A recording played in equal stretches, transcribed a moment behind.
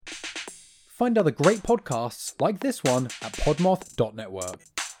Find other great podcasts like this one at podmoth.network.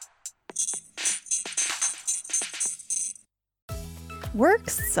 Work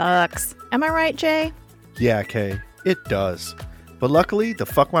sucks. Am I right, Jay? Yeah, Kay, it does. But luckily, the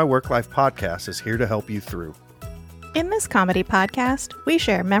Fuck My Work Life podcast is here to help you through. In this comedy podcast, we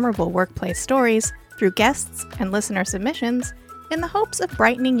share memorable workplace stories through guests and listener submissions in the hopes of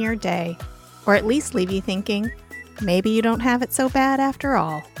brightening your day, or at least leave you thinking, maybe you don't have it so bad after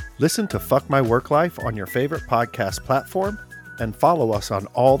all. Listen to Fuck My Work Life on your favorite podcast platform and follow us on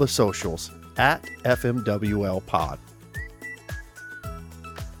all the socials at FMWL Pod.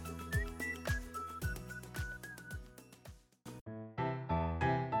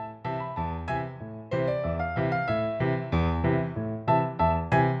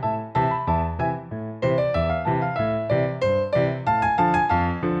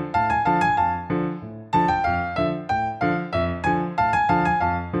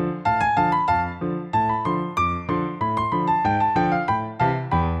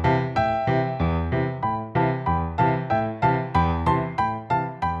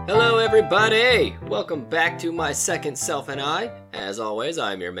 Everybody, welcome back to My Second Self and I. As always,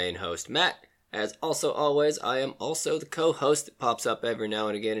 I'm your main host, Matt. As also always, I am also the co-host that pops up every now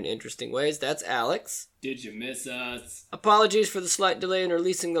and again in interesting ways. That's Alex. Did you miss us? Apologies for the slight delay in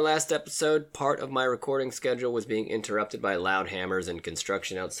releasing the last episode. Part of my recording schedule was being interrupted by loud hammers and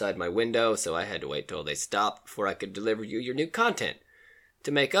construction outside my window, so I had to wait till they stopped before I could deliver you your new content.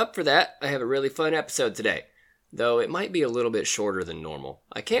 To make up for that, I have a really fun episode today. Though it might be a little bit shorter than normal.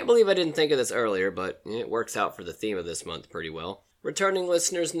 I can't believe I didn't think of this earlier, but it works out for the theme of this month pretty well. Returning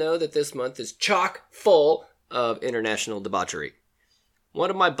listeners know that this month is chock full of international debauchery. One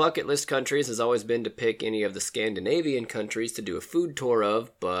of my bucket list countries has always been to pick any of the Scandinavian countries to do a food tour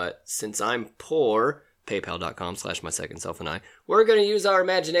of, but since I'm poor, paypal.com/mysecondselfandI, we're going to use our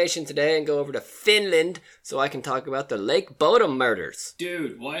imagination today and go over to Finland so I can talk about the Lake Bodom murders.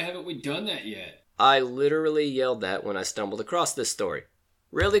 Dude, why haven't we done that yet? I literally yelled that when I stumbled across this story.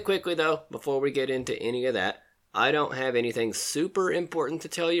 Really quickly though, before we get into any of that, I don't have anything super important to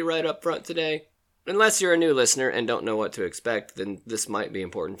tell you right up front today. Unless you're a new listener and don't know what to expect, then this might be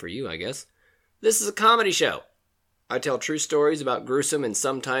important for you, I guess. This is a comedy show. I tell true stories about gruesome and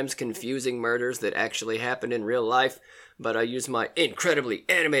sometimes confusing murders that actually happened in real life, but I use my incredibly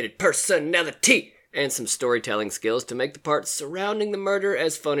animated personality and some storytelling skills to make the parts surrounding the murder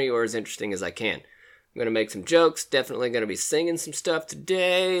as funny or as interesting as I can. I'm going to make some jokes, definitely going to be singing some stuff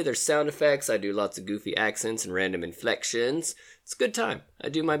today. There's sound effects, I do lots of goofy accents and random inflections. It's a good time. I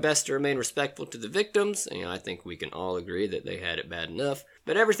do my best to remain respectful to the victims, and I think we can all agree that they had it bad enough.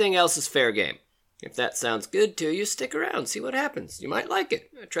 But everything else is fair game. If that sounds good to you, stick around, see what happens. You might like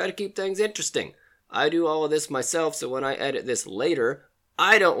it. I try to keep things interesting. I do all of this myself, so when I edit this later,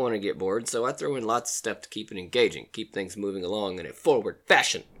 I don't want to get bored, so I throw in lots of stuff to keep it engaging, keep things moving along in a forward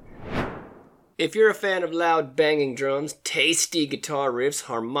fashion. If you're a fan of loud banging drums, tasty guitar riffs,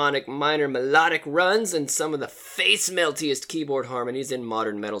 harmonic minor melodic runs, and some of the face-meltiest keyboard harmonies in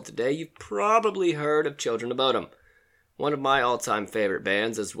modern metal today, you've probably heard of Children of Bodom. One of my all-time favorite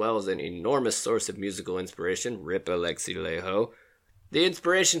bands, as well as an enormous source of musical inspiration, Rip Alexi Laiho. The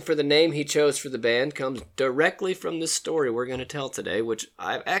inspiration for the name he chose for the band comes directly from this story we're going to tell today, which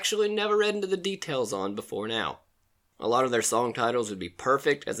I've actually never read into the details on before now. A lot of their song titles would be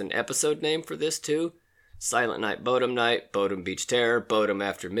perfect as an episode name for this too. Silent Night, Bodom Beach Terror, Bodom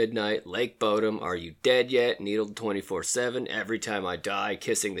After Midnight, Lake Bodom, Are You Dead Yet, Needled 24/7, Every Time I Die,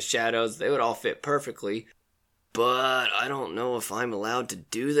 Kissing the Shadows. They would all fit perfectly. But I don't know if I'm allowed to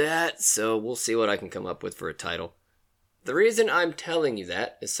do that, so we'll see what I can come up with for a title. The reason I'm telling you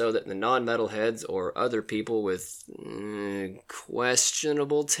that is so that the non-metalheads or other people with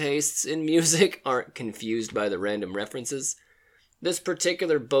questionable tastes in music aren't confused by the random references. This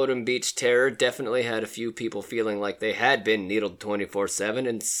particular Bodom Beach Terror definitely had a few people feeling like they had been needled 24/7,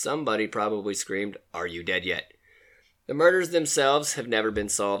 and somebody probably screamed, "Are you dead yet?" The murders themselves have never been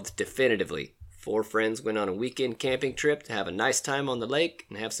solved definitively. 4 friends went on a weekend camping trip to have a nice time on the lake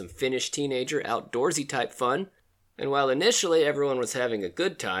and have some Finnish teenager outdoorsy type fun. And while initially everyone was having a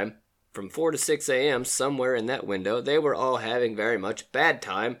good time, from 4 to 6 a.m. somewhere in that window, they were all having very much bad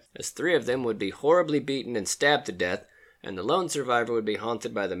time, as 3 of them would be horribly beaten and stabbed to death, and the lone survivor would be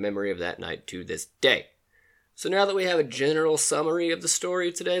haunted by the memory of that night to this day. So now that we have a general summary of the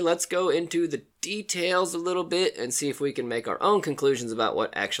story today, let's go into the details a little bit and see if we can make our own conclusions about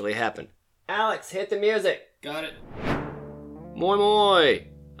what actually happened. Alex, hit the music! Got it. Moi moi!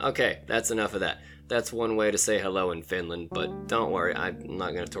 Okay, that's enough of that. That's one way to say hello in Finland, but don't worry, I'm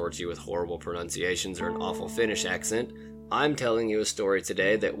not going to torture you with horrible pronunciations or an awful Finnish accent. I'm telling you a story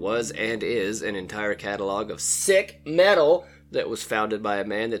today that was and is an entire catalog of sick metal that was founded by a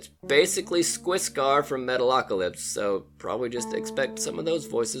man that's basically Squiscar from Metalocalypse, so probably just expect some of those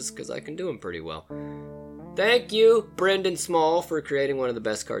voices because I can do them pretty well. Thank you, Brendan Small, for creating one of the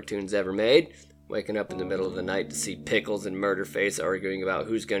best cartoons ever made. Waking up in the middle of the night to see Pickles and Murderface arguing about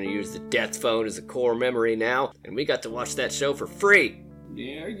who's going to use the death phone as a core memory now, and we got to watch that show for free.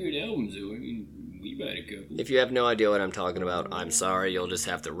 They are good albums, though. I mean, we bought a couple. If you have no idea what I'm talking about, I'm sorry. You'll just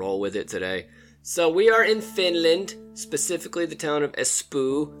have to roll with it today. So we are in Finland, specifically the town of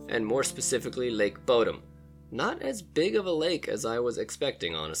Espoo, and more specifically Lake Bodom. Not as big of a lake as I was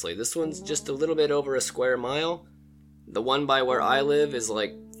expecting, honestly. This one's just a little bit over a square mile. The one by where I live is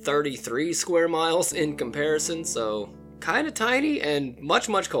like 33 square miles in comparison, so kind of tiny and much,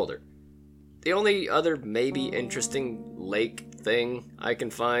 much colder. The only other maybe interesting lake thing I can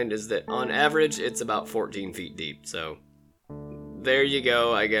find is that on average it's about 14 feet deep, so there you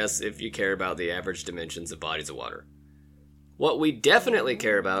go, I guess, if you care about the average dimensions of bodies of water. What we definitely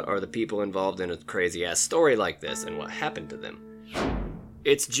care about are the people involved in a crazy-ass story like this and what happened to them.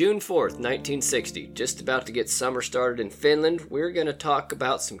 It's June 4th, 1960, just about to get summer started in Finland. We're going to talk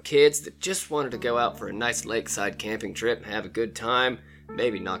about some kids that just wanted to go out for a nice lakeside camping trip, have a good time,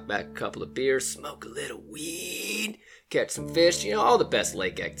 maybe knock back a couple of beers, smoke a little weed, catch some fish, all the best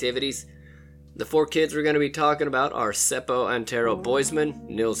lake activities. The 4 kids we're going to be talking about are Seppo Antero Boisman,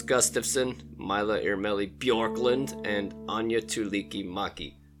 Nils Gustafsson, Mila Irmeli Bjorklund, and Anja Tuliki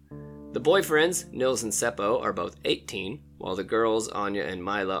Maki. The boyfriends, Nils and Seppo, are both 18, while the girls, Anja and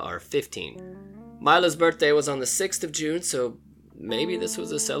Mila, are 15. Mila's birthday was on the 6th of June, so maybe this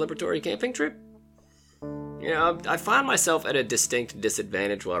was a celebratory camping trip? I find myself at a distinct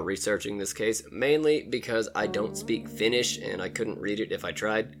disadvantage while researching this case, mainly because I don't speak Finnish and I couldn't read it if I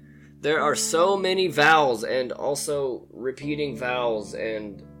tried. There are so many vowels and also repeating vowels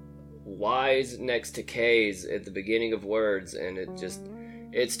and Y's next to K's at the beginning of words, and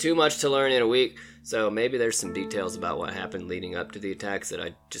it's too much to learn in a week, so maybe there's some details about what happened leading up to the attacks that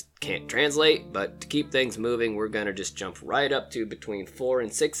I just can't translate, but to keep things moving, we're gonna just jump right up to between 4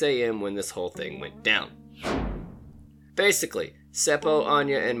 and 6 a.m. when this whole thing went down. Basically, Seppo,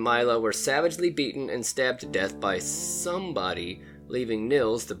 Anja, and Mila were savagely beaten and stabbed to death by somebody, leaving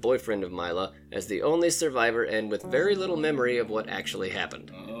Nils, the boyfriend of Mila, as the only survivor and with very little memory of what actually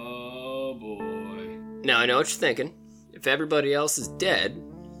happened. Oh boy. Now I know what you're thinking. If everybody else is dead,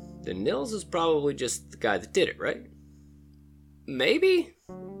 then Nils is probably just the guy that did it, right? Maybe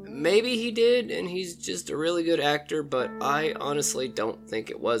he did, and he's just a really good actor, but I honestly don't think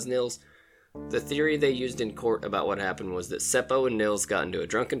it was Nils. The theory they used in court about what happened was that Seppo and Nils got into a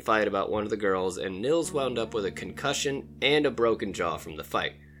drunken fight about one of the girls, and Nils wound up with a concussion and a broken jaw from the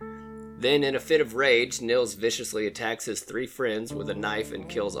fight. Then, in a fit of rage, Nils viciously attacks his 3 friends with a knife and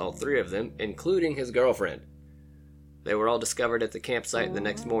kills all 3 of them, including his girlfriend. They were all discovered at the campsite the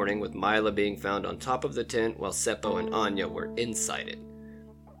next morning, with Mila being found on top of the tent while Seppo and Anja were inside it.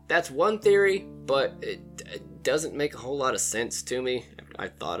 That's one theory, but it doesn't make a whole lot of sense to me. I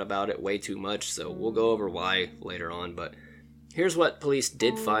thought about it way too much, so we'll go over why later on, but here's what police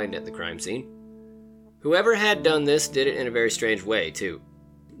did find at the crime scene. Whoever had done this did it in a very strange way, too.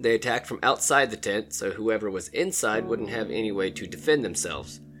 They attacked from outside the tent, so whoever was inside wouldn't have any way to defend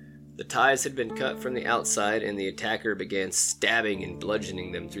themselves. The ties had been cut from the outside, and the attacker began stabbing and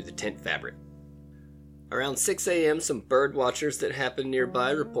bludgeoning them through the tent fabric. Around 6 a.m., some bird watchers that happened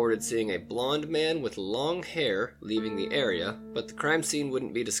nearby reported seeing a blonde man with long hair leaving the area, but the crime scene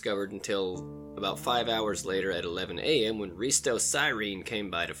wouldn't be discovered until about 5 hours later at 11 a.m. when Risto Cyrene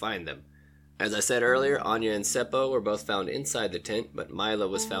came by to find them. As I said earlier, Anja and Seppo were both found inside the tent, but Mila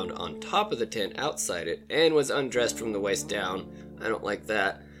was found on top of the tent outside it and was undressed from the waist down. I don't like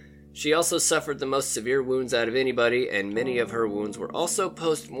that. She also suffered the most severe wounds out of anybody, and many of her wounds were also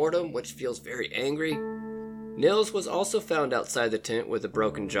post-mortem, which feels very angry. Nils was also found outside the tent with a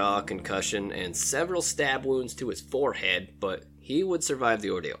broken jaw, concussion, and several stab wounds to his forehead, but he would survive the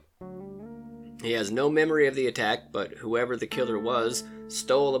ordeal. He has no memory of the attack, but whoever the killer was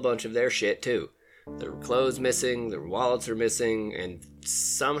stole a bunch of their shit too. Their clothes missing, their wallets are missing, and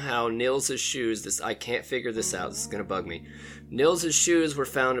somehow Nils' shoes, I can't figure this out, this is gonna bug me. Nils' shoes were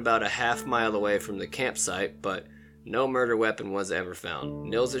found about a half-mile away from the campsite, but no murder weapon was ever found.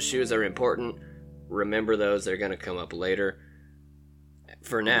 Nils' shoes are important. Remember those, they're going to come up later.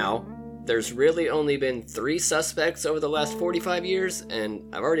 For now, there's really only been 3 suspects over the last 45 years,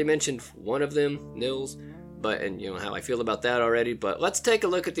 and I've already mentioned one of them, Nils, and you know how I feel about that already, but let's take a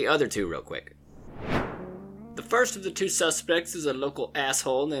look at the other 2 real quick. The first of the 2 suspects is a local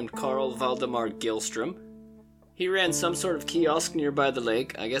asshole named Carl Valdemar Gilstrom. He ran some sort of kiosk nearby the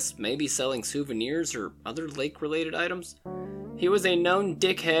lake, I guess maybe selling souvenirs or other lake-related items. He was a known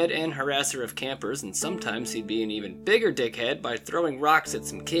dickhead and harasser of campers, and sometimes he'd be an even bigger dickhead by throwing rocks at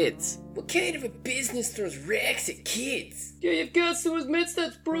some kids. What kind of a business throws rocks at kids? Yeah, you've got to admit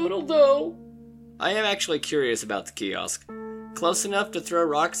that's brutal, though. I am actually curious about the kiosk. Close enough to throw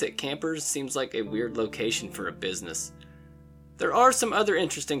rocks at campers seems like a weird location for a business. There are some other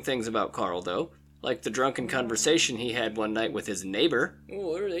interesting things about Carl, though, like the drunken conversation he had one night with his neighbor.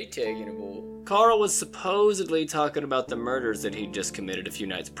 Oh, what are they talking about? Carl was supposedly talking about the murders that he'd just committed a few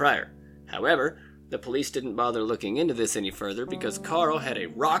nights prior. However, the police didn't bother looking into this any further because Carl had a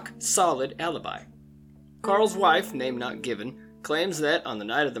rock-solid alibi. Carl's wife, name not given, claims that on the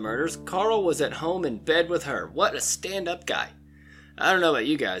night of the murders, Carl was at home in bed with her. What a stand-up guy. I don't know about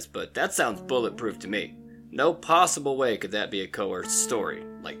you guys, but that sounds bulletproof to me. No possible way could that be a coerced story.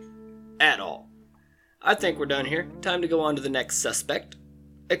 Like, at all. I think we're done here. Time to go on to the next suspect.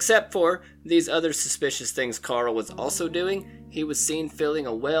 Except for these other suspicious things Carl was also doing, he was seen filling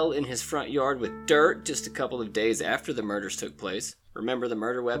a well in his front yard with dirt just a couple of days after the murders took place. Remember, the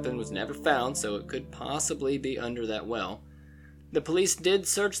murder weapon was never found, so it could possibly be under that well. The police did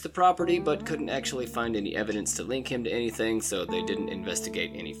search the property, but couldn't actually find any evidence to link him to anything, so they didn't investigate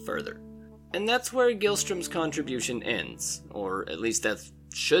any further. And that's where Gilstrom's contribution ends, or at least that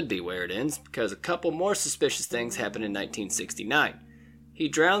should be where it ends, because a couple more suspicious things happened in 1969. He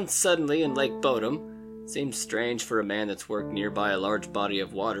drowned suddenly in Lake Bodom. Seems strange for a man that's worked nearby a large body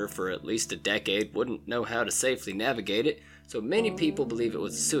of water for at least a decade, wouldn't know how to safely navigate it, so many people believe it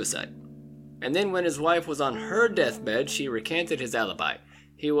was a suicide. And then when his wife was on her deathbed, she recanted his alibi.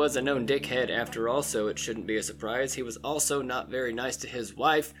 He was a known dickhead after all, so it shouldn't be a surprise. He was also not very nice to his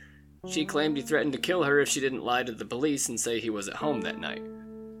wife. She claimed he threatened to kill her if she didn't lie to the police and say he was at home that night.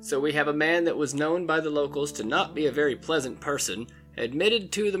 So we have a man that was known by the locals to not be a very pleasant person,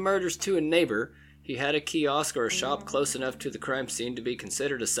 admitted to the murders to a neighbor. He had a kiosk or a shop close enough to the crime scene to be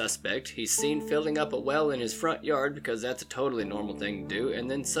considered a suspect. He's seen filling up a well in his front yard because that's a totally normal thing to do, and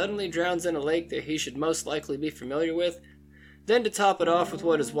then suddenly drowns in a lake that he should most likely be familiar with. Then to top it off with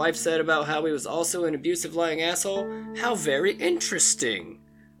what his wife said about how he was also an abusive lying asshole, how very interesting.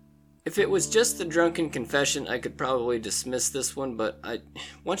 If it was just the drunken confession, I could probably dismiss this one, but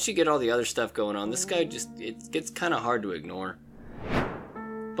once you get all the other stuff going on, this guy it gets kind of hard to ignore.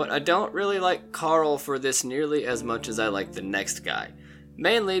 But I don't really like Carl for this nearly as much as I like the next guy.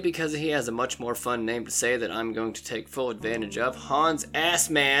 Mainly because he has a much more fun name to say that I'm going to take full advantage of. Hans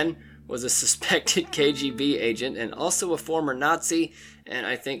Assmann was a suspected KGB agent and also a former Nazi, and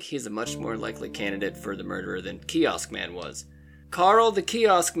I think he's a much more likely candidate for the murderer than Kiosk Man was. Carl the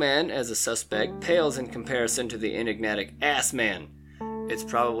Kiosk Man, as a suspect, pales in comparison to the enigmatic Assmann. It's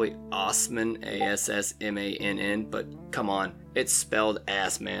probably Assmann, Assmann, but come on, it's spelled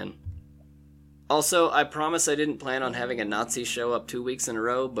Assman. Also, I promise I didn't plan on having a Nazi show up 2 weeks in a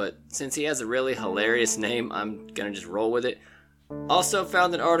row, but since he has a really hilarious name, I'm gonna just roll with it. Also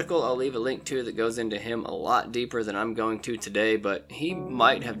found an article I'll leave a link to that goes into him a lot deeper than I'm going to today, but he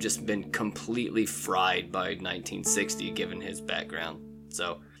might have just been completely fried by 1960 given his background.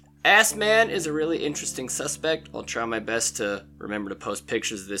 So, Assman is a really interesting suspect. I'll try my best to remember to post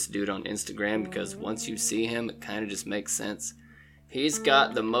pictures of this dude on Instagram because once you see him, it kind of just makes sense. He's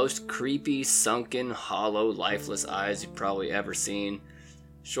got the most creepy, sunken, hollow, lifeless eyes you've probably ever seen.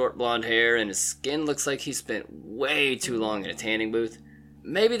 Short blonde hair, and his skin looks like he spent way too long in a tanning booth.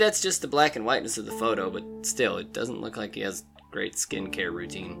 Maybe that's just the black and whiteness of the photo, but still, it doesn't look like he has great skincare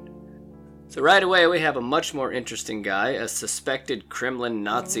routine. So right away, we have a much more interesting guy, a suspected Kremlin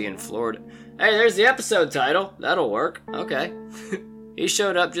Nazi in Florida. Hey, there's the episode title. That'll work. Okay. He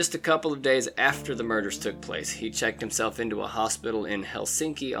showed up just a couple of days after the murders took place. He checked himself into a hospital in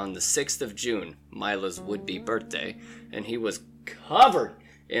Helsinki on the 6th of June, Mila's would-be birthday, and he was covered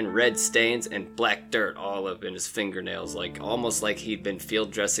in red stains and black dirt all up in his fingernails, almost like he'd been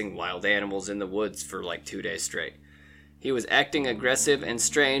field dressing wild animals in the woods for 2 days straight. He was acting aggressive and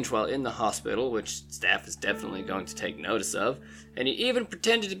strange while in the hospital, which staff is definitely going to take notice of, and he even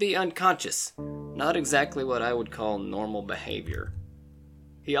pretended to be unconscious. Not exactly what I would call normal behavior.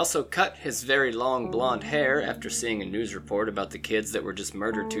 He also cut his very long blonde hair after seeing a news report about the kids that were just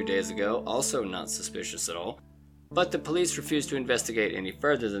murdered 2 days ago, also not suspicious at all. But the police refused to investigate any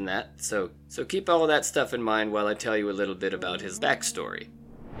further than that, so keep all of that stuff in mind while I tell you a little bit about his backstory.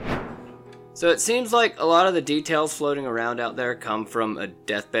 So it seems like a lot of the details floating around out there come from a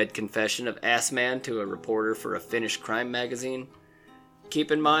deathbed confession of Assman to a reporter for a Finnish crime magazine.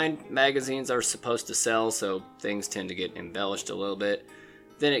 Keep in mind, magazines are supposed to sell, so things tend to get embellished a little bit.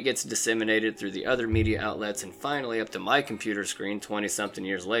 Then it gets disseminated through the other media outlets and finally up to my computer screen 20-something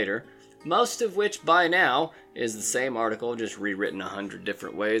years later, most of which by now is the same article just rewritten 100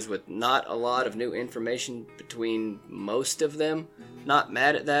 different ways with not a lot of new information between most of them. Not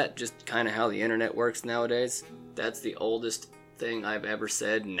mad at that, just kind of how the internet works nowadays. That's the oldest thing I've ever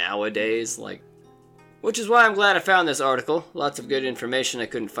said nowadays, which is why I'm glad I found this article. Lots of good information I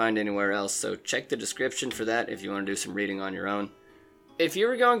couldn't find anywhere else, so check the description for that if you want to do some reading on your own. If you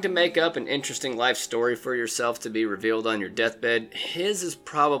were going to make up an interesting life story for yourself to be revealed on your deathbed, his is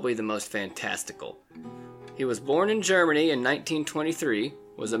probably the most fantastical. He was born in Germany in 1923,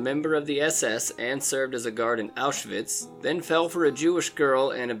 was a member of the SS and served as a guard in Auschwitz, then fell for a Jewish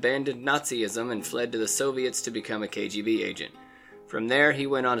girl and abandoned Nazism and fled to the Soviets to become a KGB agent. From there, he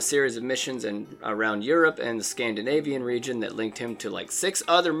went on a series of missions around Europe and the Scandinavian region that linked him to 6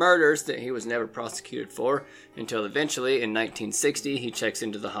 other murders that he was never prosecuted for, until eventually, in 1960, he checks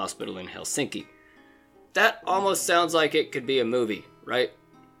into the hospital in Helsinki. That almost sounds like it could be a movie, right?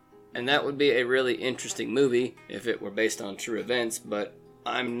 And that would be a really interesting movie if it were based on true events, but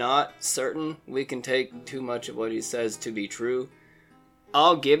I'm not certain we can take too much of what he says to be true.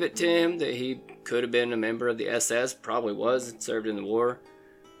 I'll give it to him that he could have been a member of the SS, probably was, and served in the war.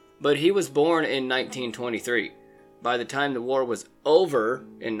 But he was born in 1923. By the time the war was over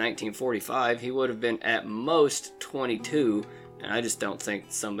in 1945, he would have been at most 22, and I just don't think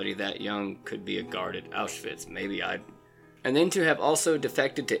somebody that young could be a guard at Auschwitz. And then to have also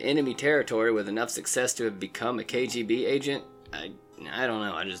defected to enemy territory with enough success to have become a KGB agent, I don't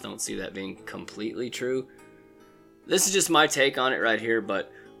know, I just don't see that being completely true. This is just my take on it right here,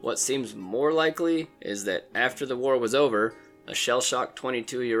 but what seems more likely is that after the war was over, a shell-shocked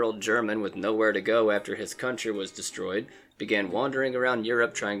 22-year-old German with nowhere to go after his country was destroyed began wandering around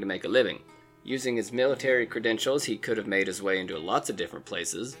Europe trying to make a living. Using his military credentials, he could have made his way into lots of different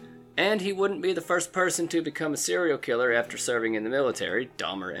places, and he wouldn't be the first person to become a serial killer after serving in the military.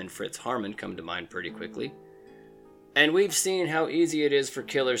 Dahmer and Fritz Harman come to mind pretty quickly. And we've seen how easy it is for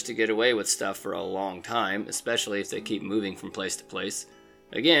killers to get away with stuff for a long time, especially if they keep moving from place to place.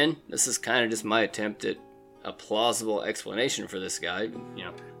 Again, this is kind of just my attempt at a plausible explanation for this guy.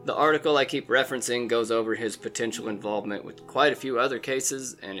 The article I keep referencing goes over his potential involvement with quite a few other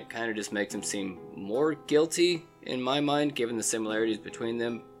cases, and it kind of just makes him seem more guilty in my mind, given the similarities between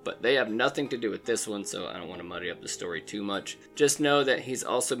them. But they have nothing to do with this one, so I don't want to muddy up the story too much. Just know that he's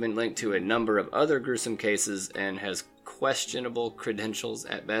also been linked to a number of other gruesome cases and has questionable credentials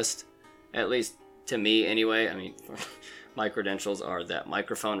at best. At least to me, anyway. My credentials are that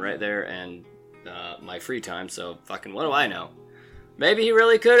microphone right there and my free time, so fucking what do I know? Maybe he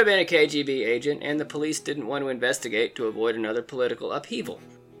really could have been a KGB agent and the police didn't want to investigate to avoid another political upheaval.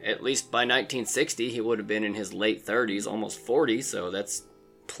 At least by 1960, he would have been in his late 30s, almost 40, so that's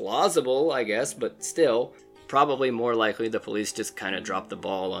plausible, I guess, but still, probably more likely the police just kind of dropped the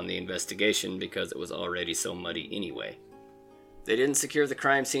ball on the investigation because it was already so muddy anyway. They didn't secure the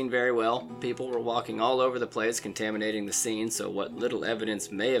crime scene very well. People were walking all over the place, contaminating the scene, so what little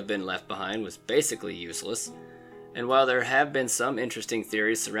evidence may have been left behind was basically useless. And while there have been some interesting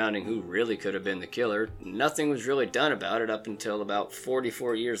theories surrounding who really could have been the killer, nothing was really done about it up until about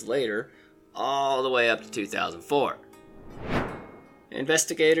 44 years later, all the way up to 2004.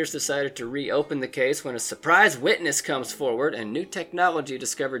 Investigators decided to reopen the case when a surprise witness comes forward and new technology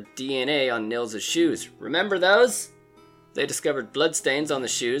discovered DNA on Nils' shoes. Remember those? They discovered bloodstains on the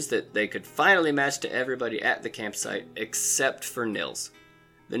shoes that they could finally match to everybody at the campsite except for Nils.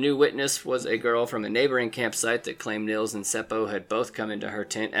 The new witness was a girl from a neighboring campsite that claimed Nils and Seppo had both come into her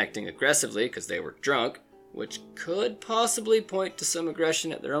tent acting aggressively because they were drunk, which could possibly point to some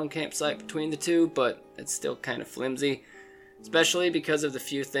aggression at their own campsite between the two, but it's still kind of flimsy. Especially because of the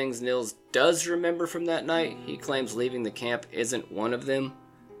few things Nils does remember from that night. He claims leaving the camp isn't one of them.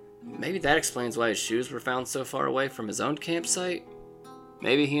 Maybe that explains why his shoes were found so far away from his own campsite.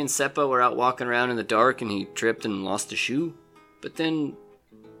 Maybe he and Seppo were out walking around in the dark and he tripped and lost a shoe. But then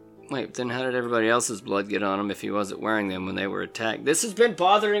how did everybody else's blood get on him if he wasn't wearing them when they were attacked? This has been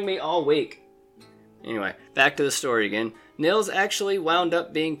bothering me all week. Anyway, back to the story again. Nils actually wound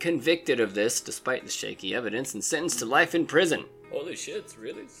up being convicted of this, despite the shaky evidence, and sentenced to life in prison. Holy shit,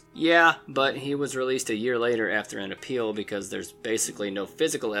 really? Yeah, but he was released a year later after an appeal because there's basically no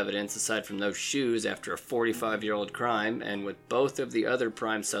physical evidence aside from those shoes after a 45-year-old crime, and with both of the other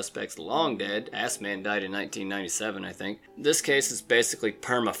prime suspects long dead, Assman died in 1997, I think, this case is basically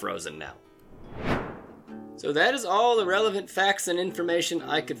perma-frozen now. So that is all the relevant facts and information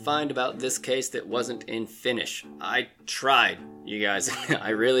I could find about this case that wasn't in Finnish. I tried, you guys. I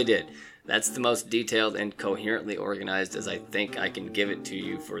really did. That's the most detailed and coherently organized as I think I can give it to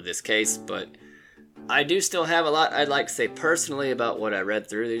you for this case, but I do still have a lot I'd like to say personally about what I read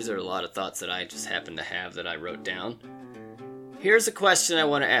through. These are a lot of thoughts that I just happen to have that I wrote down. Here's a question I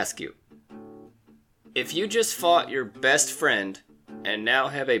want to ask you. If you just fought your best friend and now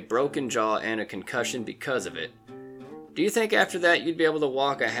have a broken jaw and a concussion because of it, do you think after that you'd be able to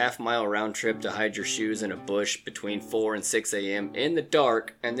walk a half-mile round trip to hide your shoes in a bush between 4 and 6 a.m. in the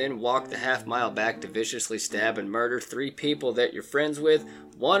dark and then walk the half-mile back to viciously stab and murder 3 people that you're friends with,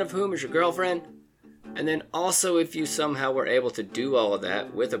 one of whom is your girlfriend? And then also, if you somehow were able to do all of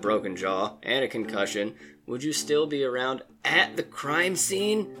that with a broken jaw and a concussion, would you still be around at the crime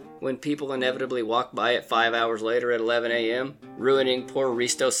scene when people inevitably walk by it 5 hours later at 11 a.m., ruining poor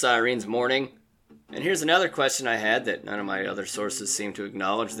Risto Syrene's morning? And here's another question I had that none of my other sources seem to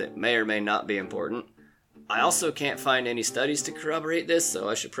acknowledge that may or may not be important. I also can't find any studies to corroborate this, so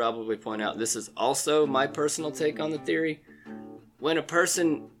I should probably point out this is also my personal take on the theory. When a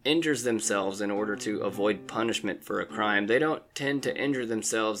person injures themselves in order to avoid punishment for a crime, they don't tend to injure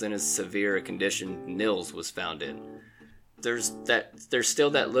themselves in as severe a condition Nils was found in. There's still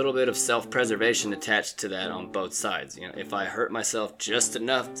that little bit of self-preservation attached to that on both sides. You know, if I hurt myself just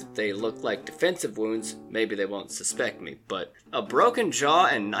enough that they look like defensive wounds, maybe they won't suspect me. But a broken jaw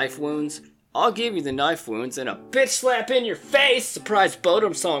and knife wounds, I'll give you the knife wounds and a bitch slap in your face! Surprise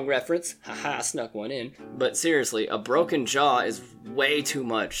Bodom song reference. Haha, snuck one in. But seriously, a broken jaw is way too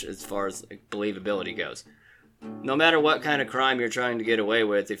much as far as believability goes. No matter what kind of crime you're trying to get away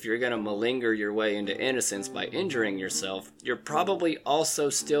with, if you're going to malinger your way into innocence by injuring yourself, you're probably also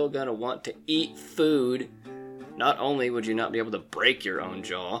still going to want to eat food. Not only would you not be able to break your own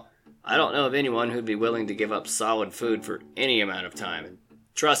jaw, I don't know of anyone who'd be willing to give up solid food for any amount of time. And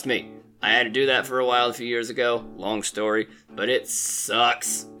trust me, I had to do that for a while a few years ago. Long story, but it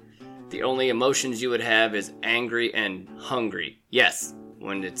sucks. The only emotions you would have is angry and hungry. Yes,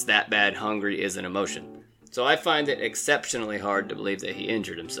 when it's that bad, hungry is an emotion. So I find it exceptionally hard to believe that he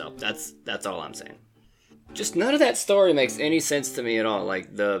injured himself. That's all I'm saying. Just none of that story makes any sense to me at all.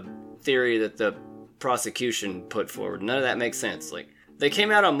 Like the theory that the prosecution put forward, none of that makes sense. Like they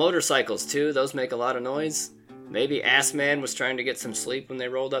came out on motorcycles too. Those make a lot of noise. Maybe Ass Man was trying to get some sleep when they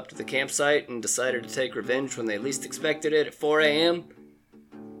rolled up to the campsite and decided to take revenge when they least expected it at 4 a.m.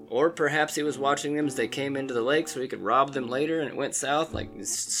 Or perhaps he was watching them as they came into the lake so he could rob them later and it went south, like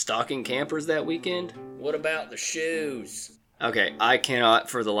stalking campers that weekend. What about the shoes? Okay, I cannot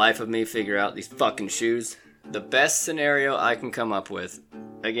for the life of me figure out these fucking shoes. The best scenario I can come up with,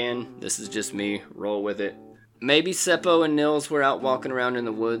 again, this is just me, roll with it. Maybe Seppo and Nils were out walking around in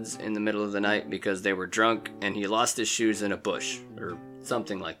the woods in the middle of the night because they were drunk and he lost his shoes in a bush, or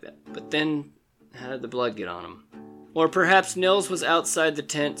something like that. But then, how did the blood get on him? Or perhaps Nils was outside the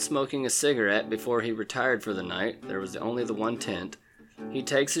tent smoking a cigarette before he retired for the night. There was only the one tent. He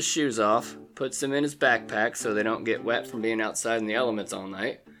takes his shoes off, puts them in his backpack so they don't get wet from being outside in the elements all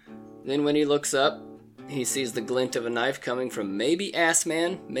night. Then when he looks up, he sees the glint of a knife coming from maybe Ass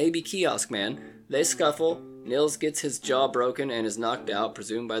Man, maybe Kiosk Man. They scuffle. Nils gets his jaw broken and is knocked out,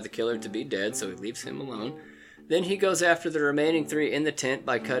 presumed by the killer to be dead, so he leaves him alone. Then he goes after the remaining 3 in the tent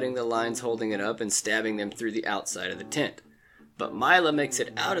by cutting the lines holding it up and stabbing them through the outside of the tent. But Mila makes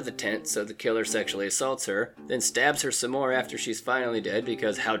it out of the tent, so the killer sexually assaults her, then stabs her some more after she's finally dead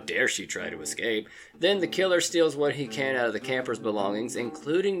because how dare she try to escape. Then the killer steals what he can out of the camper's belongings,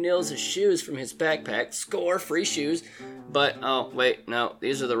 including Nils' shoes from his backpack. Score! Free shoes! But, oh, wait, no,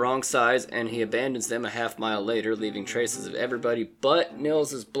 these are the wrong size, and he abandons them a half-mile later, leaving traces of everybody but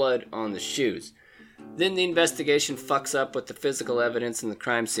Nils' blood on the shoes. Then the investigation fucks up with the physical evidence in the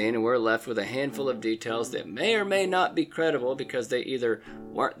crime scene, and we're left with a handful of details that may or may not be credible because they either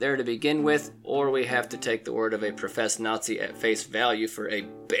weren't there to begin with, or we have to take the word of a professed Nazi at face value for a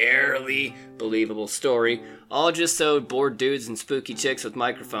barely believable story, all just so bored dudes and spooky chicks with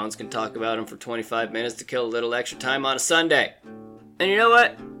microphones can talk about them for 25 minutes to kill a little extra time on a Sunday. And you know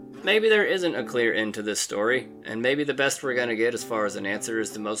what? Maybe there isn't a clear end to this story, and maybe the best we're gonna get as far as an answer is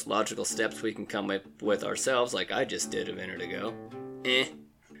the most logical steps we can come up with ourselves, like I just did a minute ago.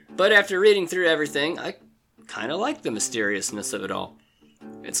 But after reading through everything, I kinda like the mysteriousness of it all.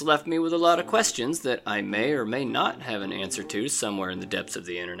 It's left me with a lot of questions that I may or may not have an answer to somewhere in the depths of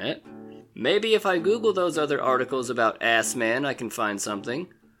the internet. Maybe if I Google those other articles about Ass Man, I can find something.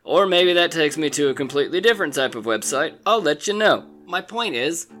 Or maybe that takes me to a completely different type of website. I'll let you know. My point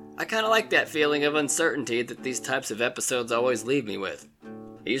is, I kind of like that feeling of uncertainty that these types of episodes always leave me with.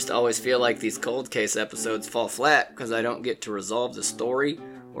 I used to always feel like these cold case episodes fall flat because I don't get to resolve the story,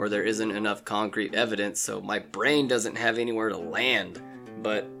 or there isn't enough concrete evidence, so my brain doesn't have anywhere to land.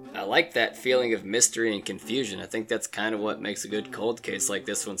 But I like that feeling of mystery and confusion. I think that's kind of what makes a good cold case like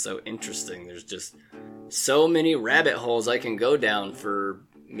this one so interesting. There's just so many rabbit holes I can go down for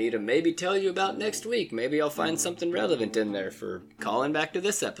me to maybe tell you about next week. Maybe I'll find something relevant in there for calling back to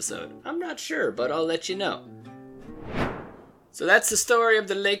this episode. I'm not sure, but I'll let you know. So that's the story of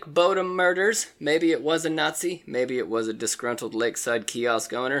the Lake Bodom murders. Maybe it was a Nazi. Maybe it was a disgruntled lakeside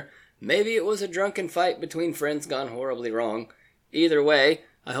kiosk owner. Maybe it was a drunken fight between friends gone horribly wrong. Either way,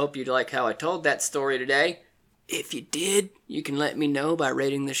 I hope you like how I told that story today. If you did, you can let me know by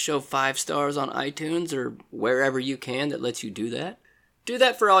rating this show 5 stars on iTunes or wherever you can that lets you do that. Do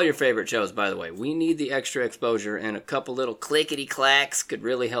that for all your favorite shows, by the way. We need the extra exposure, and a couple little clickety-clacks could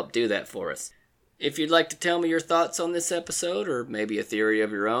really help do that for us. If you'd like to tell me your thoughts on this episode, or maybe a theory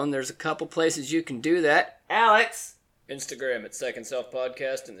of your own, there's a couple places you can do that. Alex! Instagram at Second Self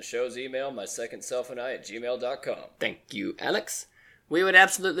Podcast, and the show's email, mysecondselfandI@gmail.com. Thank you, Alex. We would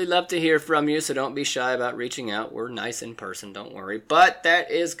absolutely love to hear from you, so don't be shy about reaching out. We're nice in person, don't worry. But that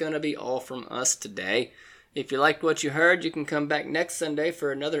is going to be all from us today. If you liked what you heard, you can come back next Sunday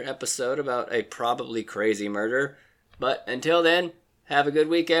for another episode about a probably crazy murder. But until then, have a good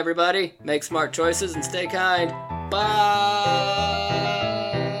week, everybody. Make smart choices and stay kind. Bye!